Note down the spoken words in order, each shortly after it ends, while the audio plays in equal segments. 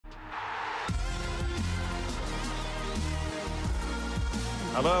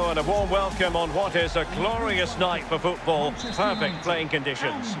Hello and a warm welcome on what is a glorious night for football. Perfect playing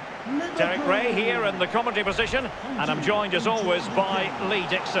conditions. Derek Ray here in the commentary position, and I'm joined as always by Lee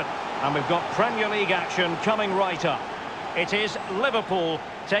Dixon. And we've got Premier League action coming right up. It is Liverpool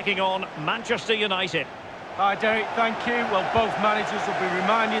taking on Manchester United. Hi Derek, thank you. Well, both managers will be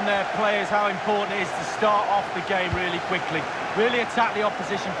reminding their players how important it is to start off the game really quickly. Really attack the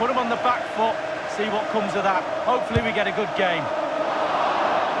opposition, put them on the back foot, see what comes of that. Hopefully we get a good game.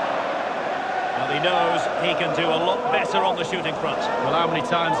 Well, he knows he can do a lot better on the shooting front. Well, how many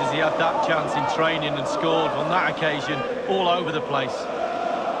times has he had that chance in training and scored? On that occasion, all over the place.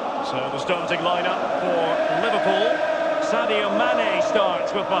 So the starting lineup for Liverpool. Sadio Mane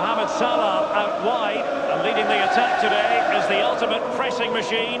starts with Mohamed Salah out wide, and leading the attack today is the ultimate pressing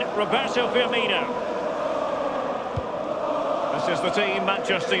machine, Roberto Firmino. This is the team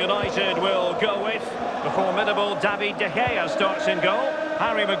Manchester United will go with. The formidable David De Gea starts in goal.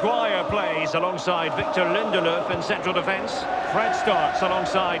 Harry Maguire plays alongside Victor Lindelöf in central defence. Fred starts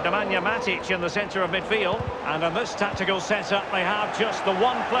alongside Nemanja Matic in the centre of midfield. And in this tactical setup, they have just the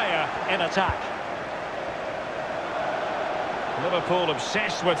one player in attack. Liverpool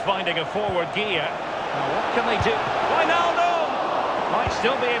obsessed with finding a forward gear. Now what can they do? Wijnaldum might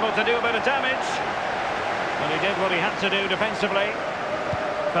still be able to do a bit of damage. But he did what he had to do defensively.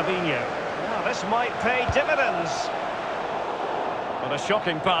 Fabinho. Now this might pay dividends. What a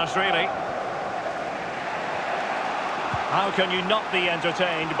shocking pass, really. How can you not be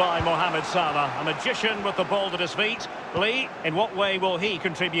entertained by Mohamed Salah? A magician with the ball at his feet. Lee, in what way will he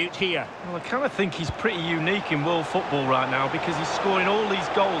contribute here? Well, I kind of think he's pretty unique in world football right now because he's scoring all these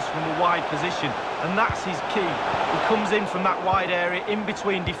goals from a wide position, and that's his key. He comes in from that wide area, in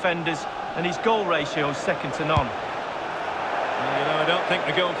between defenders, and his goal ratio is second to none. Well, you know, I don't think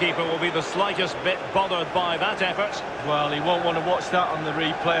the goalkeeper will be the slightest bit bothered by that effort. Well, he won't want to watch that on the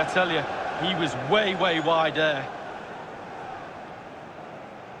replay, I tell you. He was way, way wide there.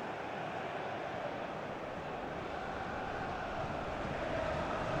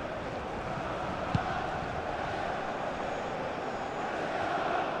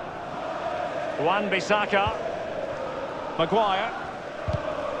 Wan-Bissaka. Maguire.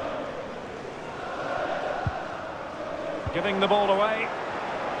 Giving the ball away.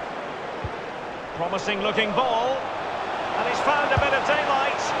 Promising looking ball. And he's found a bit of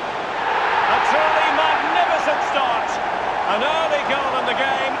daylight. A truly magnificent start. An early goal in the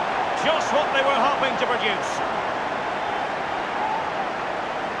game. Just what they were hoping to produce.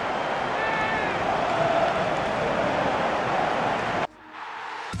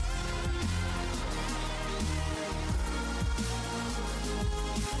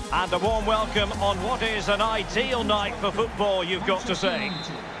 And a warm welcome on what is an ideal night for football, you've got to say.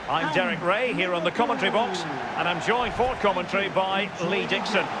 I'm Derek Ray here on the commentary box, and I'm joined for commentary by Lee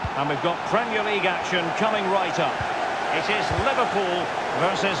Dixon. And we've got Premier League action coming right up. It is Liverpool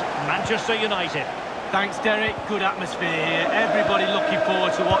versus Manchester United. Thanks, Derek. Good atmosphere here. Everybody looking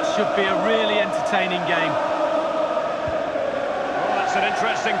forward to what should be a really entertaining game. Oh, that's an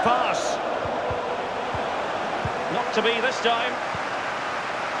interesting pass. Not to be this time.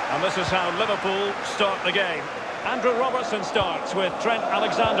 And this is how Liverpool start the game. Andrew Robertson starts with Trent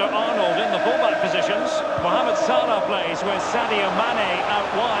Alexander-Arnold in the fullback positions. Mohamed Salah plays with Sadio Mane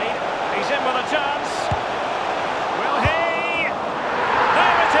out wide. He's in with a chance. Will he?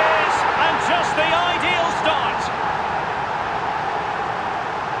 There it is! And just the ideal start.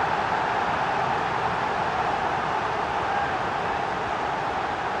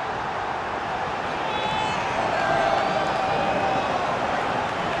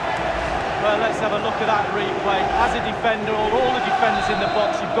 Well, let's have a look at that replay. As a defender, or all the defenders in the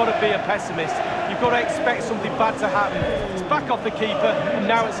box, you've got to be a pessimist. You've got to expect something bad to happen. It's back off the keeper, and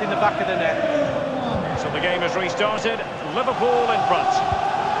now it's in the back of the net. So the game has restarted. Liverpool in front.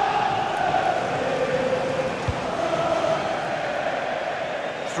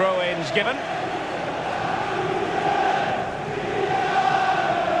 Throw-ins given.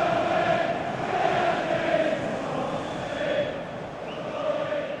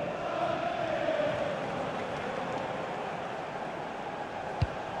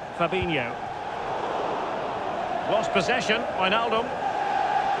 Fabinho. Lost possession, Wijnaldum.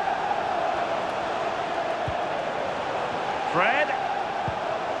 Fred.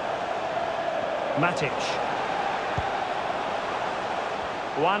 Matic.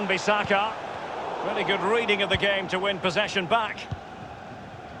 Wan-Bissaka. Really good reading of the game to win possession back.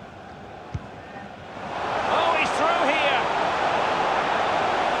 Oh, he's through here.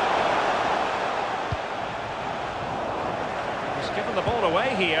 He's given the ball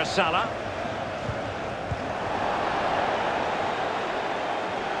away here, Salah.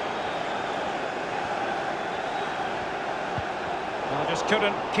 They just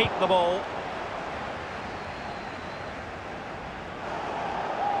couldn't keep the ball.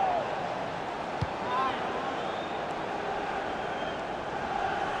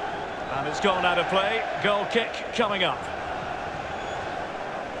 And it's gone out of play. Goal kick coming up.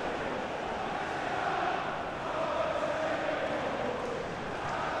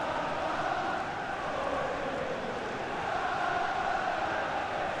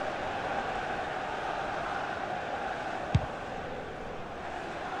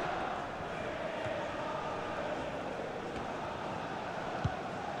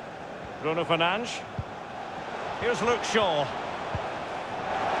 Bruno Fernandes. Here's Luke Shaw.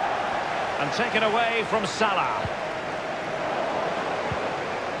 And taken away from Salah.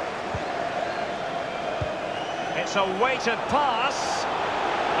 It's a weighted pass.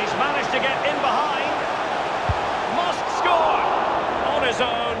 He's managed to get in behind. Must score! On his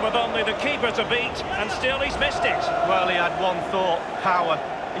own with only the keeper to beat, and still he's missed it. Well, he had one thought, power.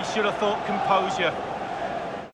 He should have thought composure.